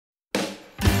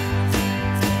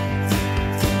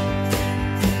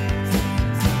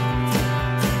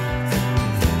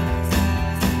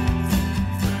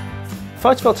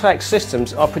Photovoltaic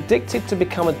systems are predicted to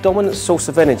become a dominant source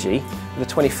of energy in the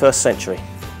 21st century.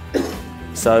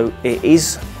 So it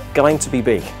is going to be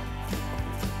big,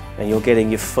 and you're getting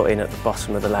your foot in at the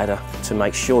bottom of the ladder to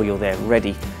make sure you're there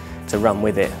ready to run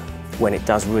with it when it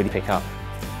does really pick up.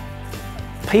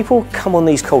 People come on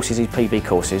these courses, these PV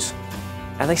courses,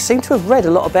 and they seem to have read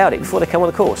a lot about it before they come on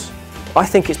the course. I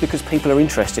think it's because people are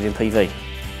interested in PV.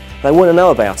 They want to know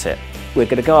about it. We're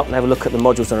going to go up and have a look at the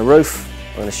modules on the roof.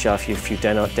 I'm going to show you a few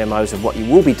demos of what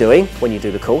you will be doing when you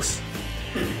do the course.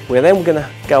 We're then going to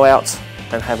go out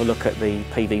and have a look at the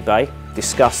PV bay,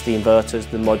 discuss the inverters,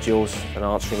 the modules, and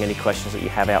answering any questions that you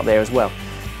have out there as well.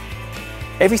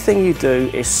 Everything you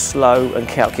do is slow and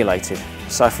calculated.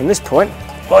 So from this point,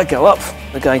 I go up,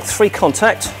 we're going 3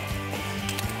 contact.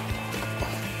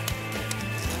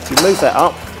 You move that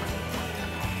up.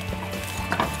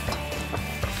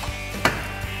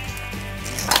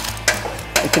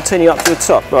 And continue up to the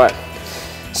top, right.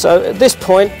 So at this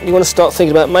point, you want to start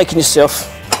thinking about making yourself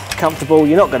comfortable.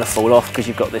 You're not going to fall off because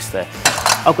you've got this there.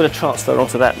 I'm going to transfer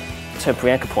onto that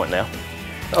temporary anchor point now.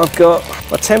 I've got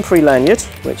a temporary lanyard,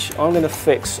 which I'm going to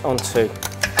fix onto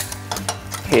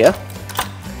here.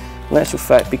 In actual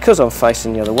fact, because I'm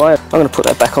facing the other way, I'm going to put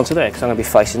that back onto there because I'm going to be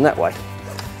facing that way.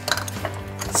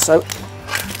 So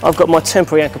I've got my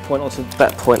temporary anchor point onto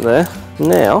that point there.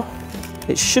 Now,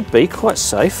 it should be quite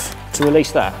safe to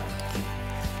release that,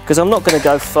 because I'm not going to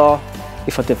go far.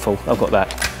 If I did fall, I've got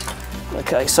that.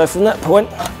 Okay, so from that point,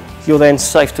 you're then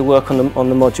safe to work on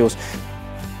the modules.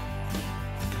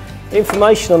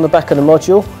 Information on the back of the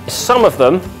module. Some of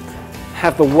them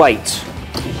have the weight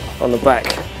on the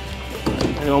back,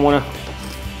 and I want to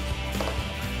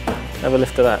have a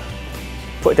lift of that.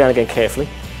 Put it down again carefully.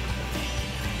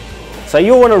 So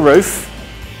you're on a roof,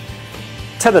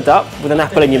 tethered up with an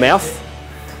apple in your mouth,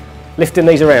 lifting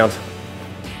these around.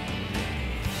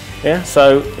 Yeah,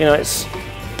 so you know it's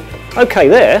okay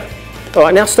there. All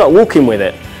right, now start walking with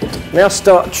it. Now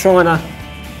start trying to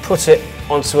put it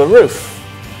onto a roof.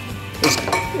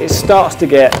 It starts to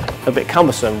get a bit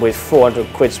cumbersome with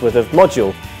 400 quid's worth of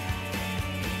module.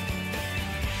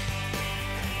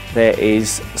 There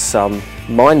is some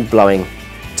mind-blowing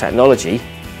technology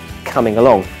coming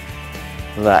along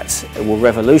that will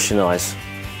revolutionise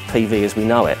PV as we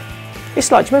know it.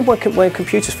 It's like, do you remember when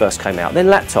computers first came out, then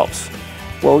laptops?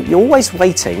 Well, you're always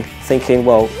waiting, thinking,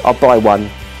 well, I'll buy one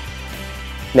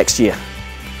next year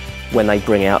when they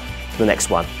bring out the next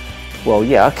one. Well,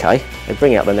 yeah, okay, they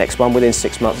bring out the next one, within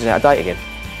 6 months it's out of date again.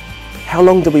 How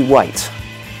long do we wait?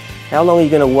 How long are you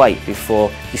going to wait before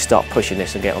you start pushing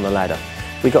this and get on the ladder?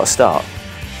 We've got to start.